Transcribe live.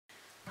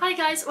Hi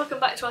guys, welcome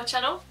back to our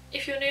channel.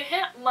 If you're new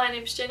here, my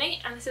name's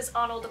Jenny and this is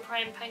Arnold the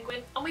Praying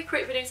Penguin, and we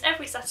create videos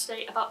every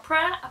Saturday about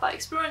prayer, about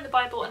exploring the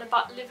Bible and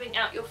about living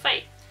out your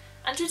faith.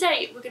 And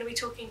today we're going to be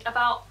talking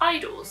about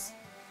idols.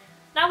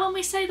 Now when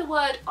we say the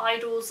word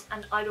idols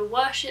and idol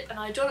worship and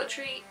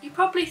idolatry, you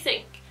probably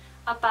think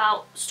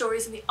about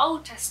stories in the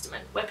Old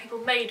Testament where people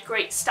made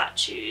great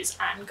statues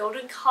and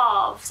golden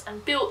calves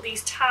and built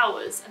these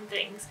towers and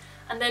things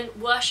and then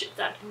worshipped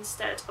them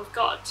instead of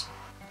God.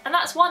 And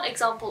that's one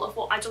example of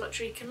what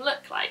idolatry can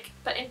look like,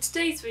 but in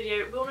today's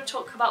video we want to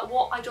talk about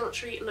what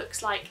idolatry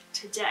looks like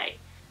today,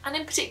 and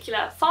in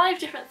particular 5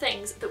 different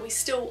things that we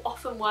still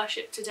often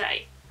worship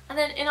today. And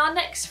then in our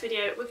next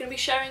video we're going to be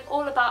sharing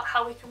all about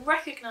how we can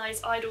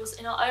recognise idols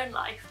in our own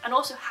life and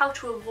also how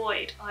to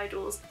avoid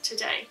idols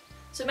today.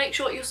 So make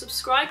sure you're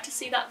subscribed to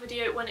see that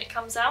video when it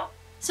comes out.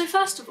 So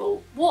first of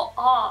all, what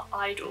are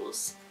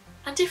idols?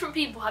 And different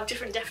people have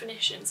different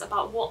definitions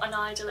about what an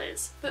idol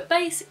is, but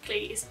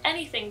basically it's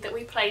anything that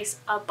we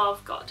place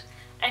above God,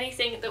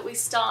 anything that we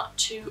start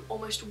to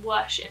almost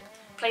worship,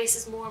 place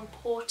as more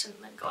important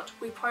than God,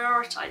 we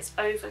prioritise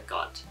over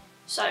God.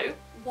 So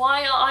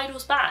why are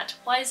idols bad?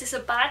 Why is this a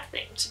bad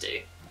thing to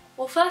do?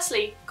 Well,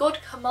 firstly, God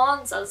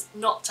commands us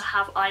not to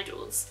have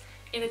idols.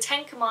 In the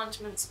 10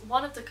 Commandments,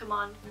 one of the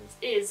commandments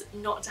is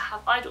not to have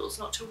idols,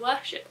 not to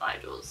worship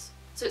idols.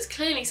 So it's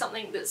clearly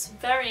something that's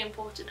very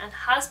important and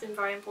has been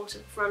very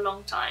important for a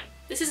long time.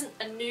 This isn't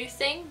a new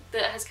thing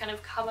that has kind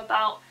of come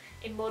about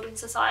in modern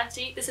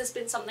society. This has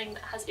been something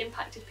that has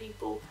impacted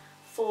people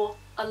for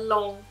a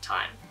long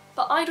time.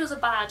 But idols are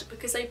bad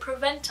because they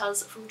prevent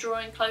us from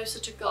drawing closer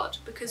to God,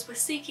 because we're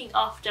seeking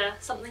after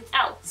something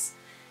else.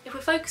 If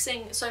we're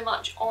focusing so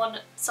much on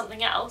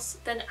something else,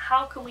 then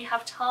how can we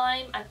have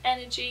time and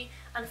energy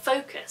and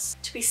focus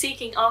to be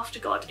seeking after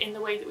God in the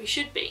way that we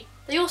should be?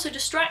 They also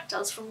distract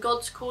us from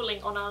God's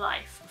calling on our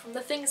life, from the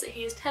things that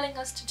He is telling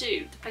us to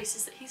do, the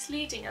places that He's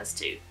leading us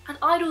to. And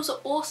idols are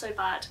also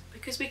bad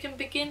because we can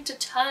begin to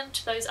turn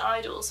to those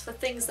idols for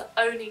things that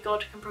only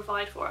God can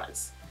provide for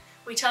us.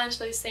 We turn to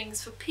those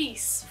things for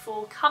peace,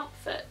 for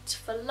comfort,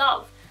 for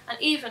love, and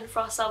even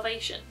for our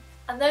salvation.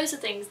 And those are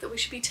things that we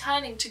should be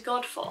turning to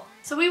God for.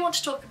 So we want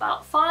to talk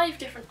about 5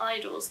 different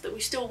idols that we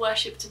still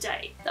worship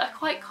today, that are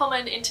quite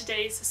common in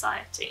today's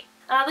society.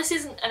 Now this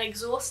isn't an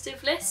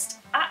exhaustive list.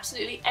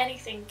 Absolutely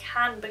anything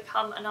can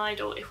become an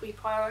idol if we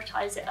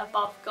prioritise it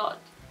above God.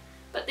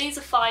 But these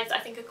are 5 that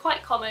I think are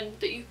quite common,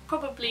 that you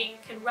probably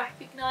can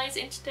recognise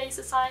in today's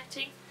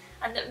society,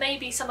 and that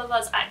maybe some of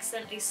us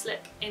accidentally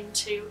slip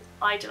into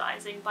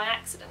idolising by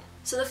accident.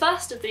 So the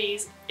first of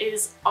these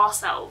is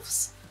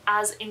ourselves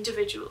as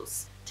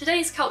individuals.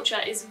 Today's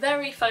culture is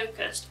very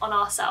focused on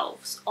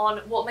ourselves, on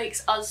what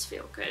makes us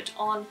feel good,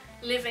 on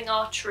living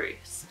our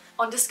truth,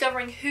 on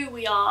discovering who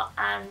we are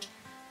and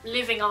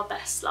living our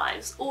best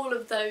lives, all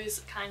of those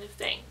kind of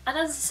things. And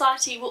as a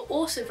society we're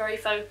also very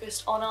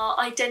focused on our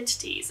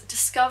identities,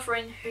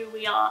 discovering who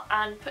we are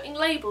and putting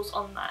labels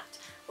on that,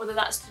 whether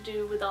that's to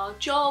do with our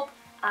job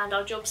and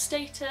our job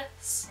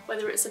status,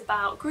 whether it's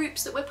about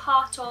groups that we're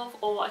part of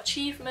or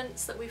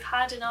achievements that we've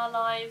had in our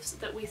lives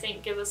that we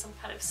think give us some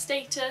kind of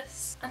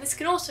status. And this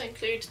can also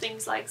include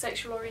things like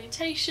sexual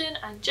orientation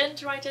and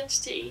gender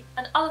identity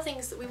and other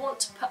things that we want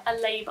to put a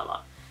label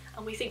on.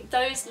 And we think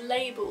those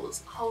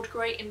labels hold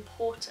great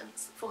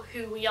importance for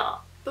who we are.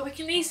 But we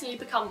can easily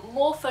become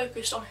more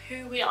focused on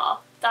who we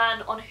are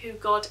than on who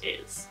God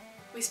is.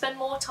 We spend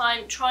more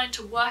time trying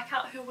to work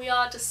out who we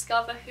are,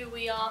 discover who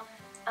we are,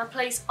 and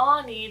place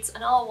our needs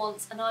and our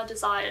wants and our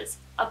desires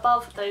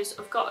above those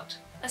of God.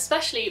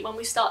 Especially when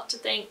we start to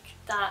think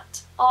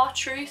that our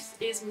truth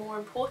is more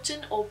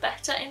important or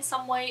better in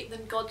some way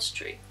than God's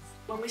truth.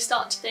 When we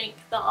start to think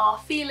that our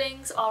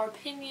feelings, our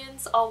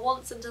opinions, our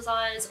wants and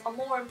desires are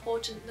more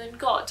important than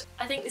God.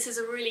 I think this is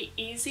a really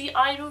easy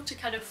idol to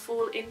kind of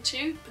fall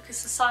into, because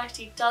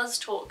society does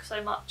talk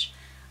so much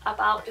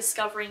about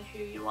discovering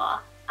who you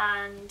are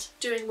and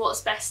doing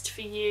what's best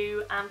for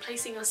you and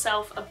placing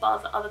yourself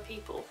above other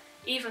people,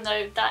 even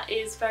though that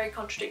is very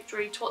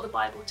contradictory to what the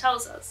Bible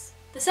tells us.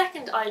 The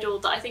second idol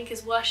that I think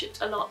is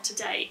worshipped a lot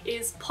today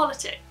is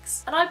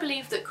politics. And I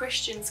believe that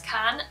Christians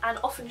can and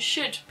often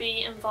should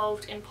be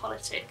involved in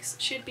politics,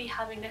 should be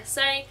having their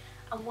say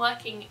and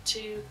working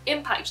to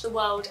impact the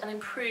world and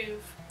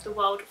improve the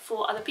world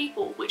for other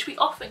people, which we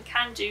often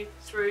can do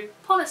through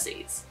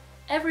policies.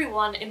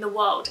 Everyone in the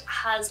world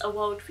has a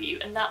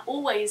worldview, and that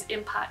always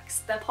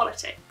impacts their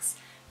politics,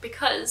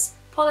 because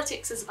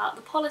politics is about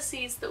the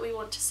policies that we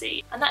want to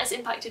see, and that is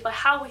impacted by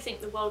how we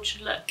think the world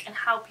should look and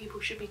how people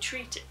should be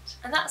treated.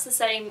 And that's the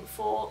same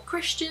for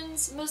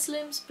Christians,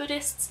 Muslims,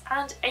 Buddhists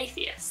and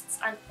atheists,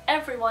 and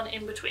everyone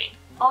in between.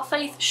 Our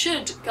faith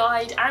should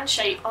guide and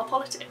shape our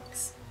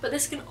politics, but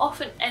this can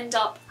often end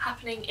up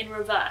happening in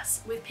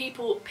reverse, with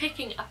people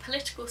picking a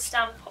political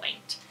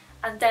standpoint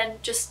and then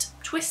just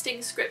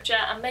twisting scripture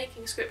and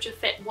making scripture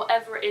fit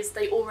whatever it is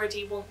they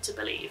already want to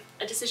believe,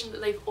 a decision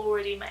that they've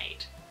already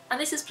made. And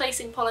this is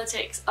placing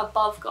politics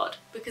above God,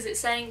 because it's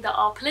saying that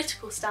our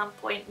political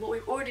standpoint, what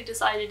we've already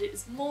decided,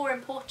 is more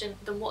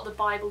important than what the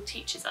Bible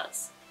teaches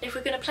us. If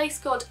we're going to place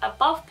God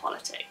above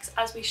politics,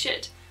 as we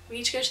should, we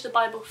need to go to the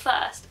Bible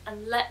first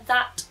and let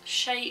that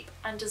shape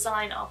and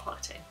design our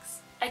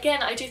politics.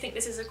 Again, I do think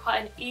this is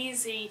quite an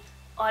easy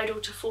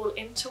idol to fall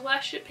into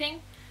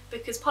worshipping,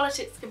 because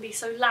politics can be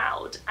so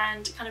loud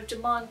and kind of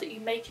demand that you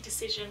make a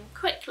decision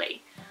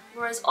quickly,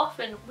 whereas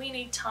often we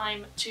need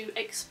time to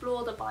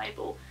explore the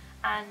Bible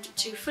and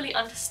to fully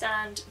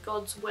understand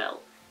God's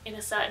will in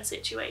a certain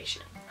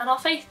situation. And our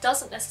faith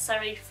doesn't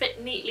necessarily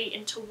fit neatly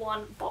into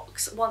one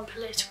box, one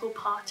political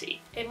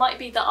party. It might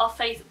be that our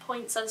faith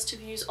points us to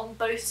views on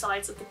both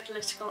sides of the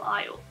political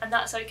aisle, and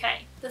that's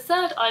okay. The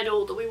third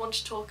idol that we want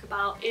to talk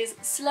about is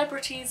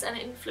celebrities and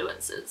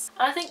influencers.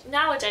 And I think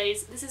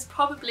nowadays this is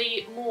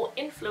probably more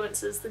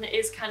influencers than it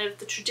is kind of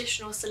the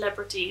traditional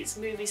celebrities,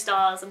 movie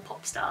stars and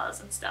pop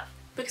stars and stuff.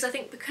 Because I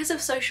think because of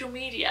social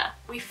media,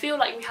 we feel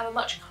like we have a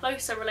much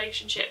closer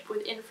relationship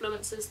with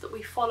influencers that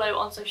we follow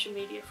on social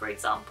media, for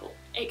example.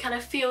 It kind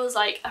of feels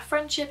like a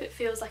friendship, it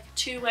feels like a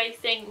two-way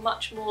thing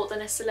much more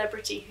than a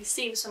celebrity who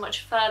seems so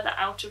much further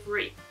out of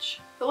reach.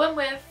 But when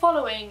we're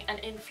following an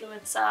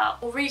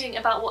influencer or reading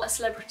about what a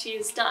celebrity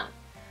has done,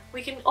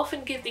 we can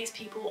often give these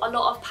people a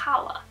lot of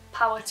power.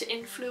 Power to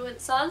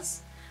influence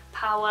us,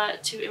 power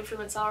to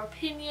influence our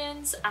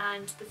opinions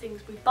and the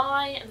things we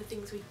buy and the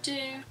things we do.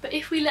 But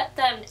if we let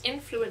them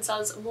influence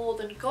us more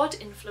than God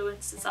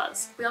influences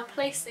us, we are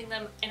placing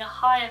them in a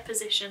higher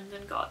position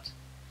than God.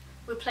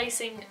 We're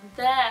placing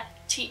their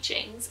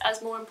teachings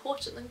as more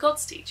important than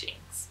God's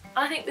teachings.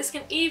 I think this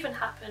can even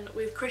happen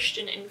with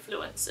Christian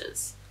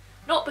influencers.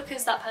 Not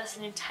because that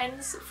person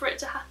intends for it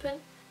to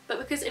happen, but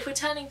because if we're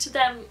turning to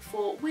them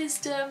for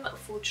wisdom,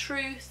 for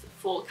truth,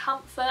 for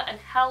comfort and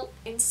help,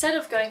 instead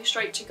of going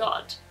straight to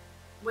God,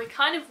 we're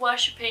kind of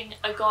worshipping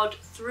a God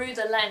through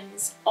the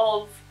lens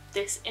of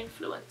this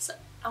influencer.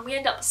 And we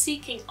end up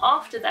seeking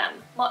after them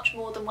much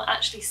more than we're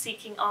actually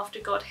seeking after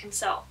God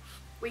himself.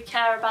 We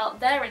care about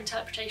their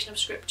interpretation of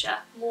scripture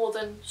more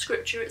than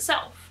scripture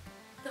itself.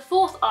 The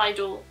fourth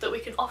idol that we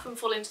can often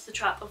fall into the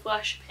trap of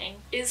worshipping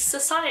is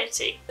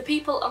society. The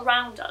people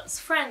around us,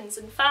 friends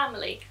and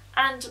family,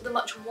 and the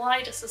much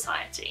wider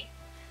society.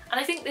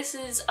 And I think this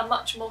is a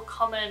much more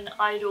common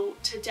idol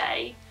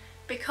today,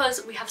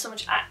 because we have so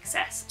much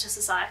access to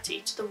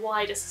society, to the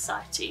wider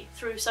society,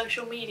 through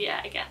social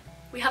media again.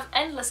 We have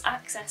endless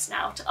access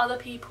now to other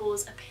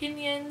people's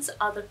opinions,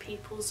 other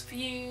people's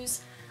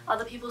views,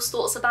 other people's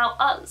thoughts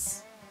about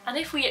us. And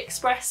if we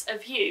express a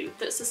view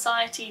that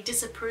society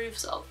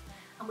disapproves of,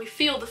 and we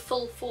feel the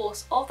full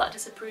force of that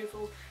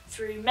disapproval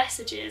through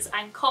messages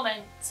and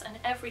comments and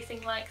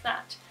everything like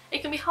that,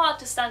 it can be hard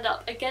to stand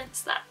up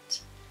against that.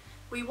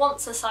 We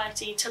want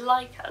society to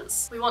like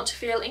us. We want to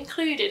feel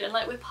included and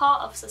like we're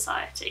part of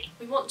society.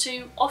 We want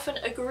to often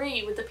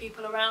agree with the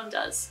people around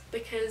us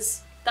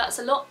because that's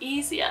a lot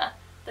easier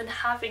than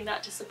having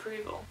that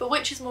disapproval. But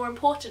which is more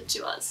important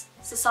to us?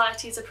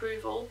 Society's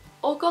approval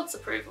or God's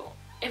approval?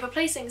 If we're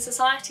placing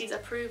society's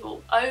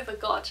approval over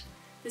God,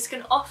 this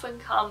can often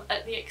come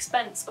at the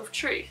expense of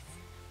truth.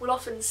 We'll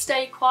often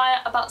stay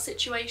quiet about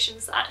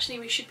situations that actually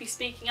we should be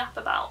speaking up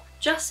about,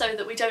 just so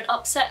that we don't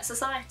upset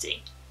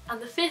society. And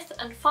the fifth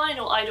and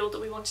final idol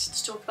that we wanted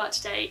to talk about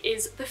today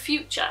is the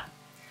future.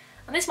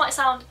 And this might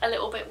sound a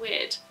little bit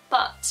weird,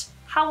 but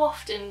how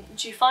often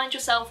do you find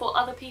yourself or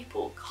other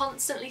people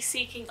constantly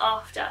seeking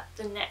after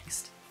the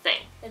next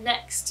thing, the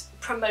next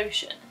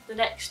promotion, the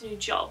next new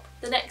job,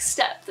 the next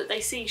step that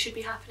they see should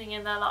be happening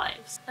in their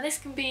lives? And this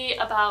can be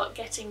about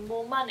getting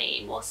more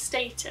money, more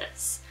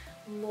status,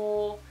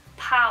 more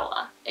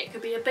power. It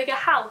could be a bigger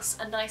house,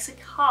 a nicer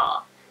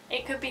car.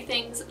 It could be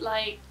things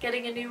like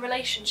getting a new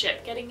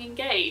relationship, getting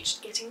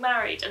engaged, getting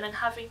married, and then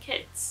having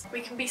kids.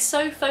 We can be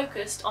so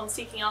focused on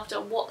seeking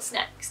after what's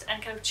next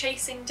and kind of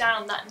chasing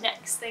down that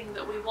next thing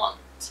that we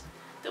want,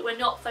 that we're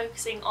not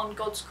focusing on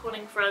God's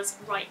calling for us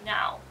right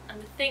now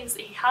and the things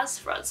that he has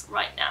for us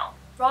right now.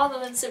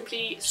 Rather than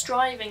simply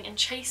striving and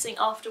chasing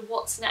after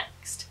what's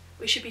next,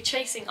 we should be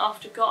chasing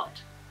after God.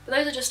 But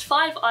those are just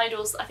 5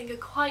 idols that I think are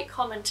quite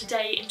common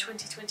today in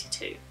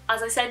 2022.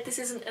 As I said, this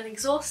isn't an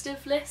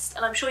exhaustive list,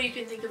 and I'm sure you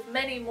can think of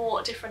many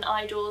more different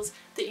idols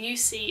that you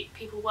see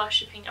people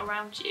worshipping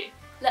around you.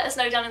 Let us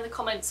know down in the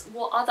comments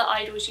what other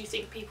idols you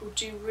think people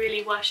do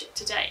really worship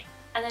today.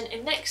 And then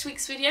in next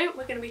week's video,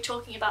 we're going to be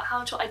talking about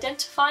how to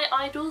identify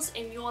idols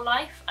in your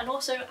life, and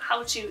also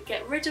how to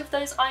get rid of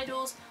those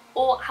idols,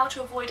 or how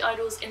to avoid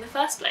idols in the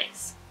first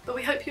place. But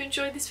we hope you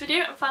enjoyed this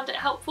video and found it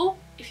helpful.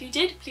 If you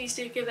did, please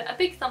do give it a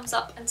big thumbs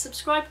up and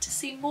subscribe to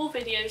see more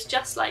videos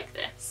just like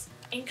this,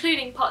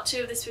 including part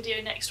 2 of this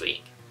video next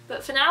week.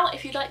 But for now,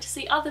 if you'd like to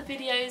see other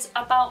videos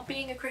about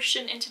being a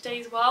Christian in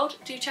today's world,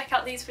 do check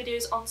out these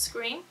videos on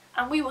screen,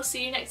 and we will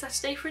see you next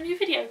Saturday for a new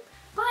video.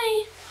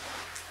 Bye!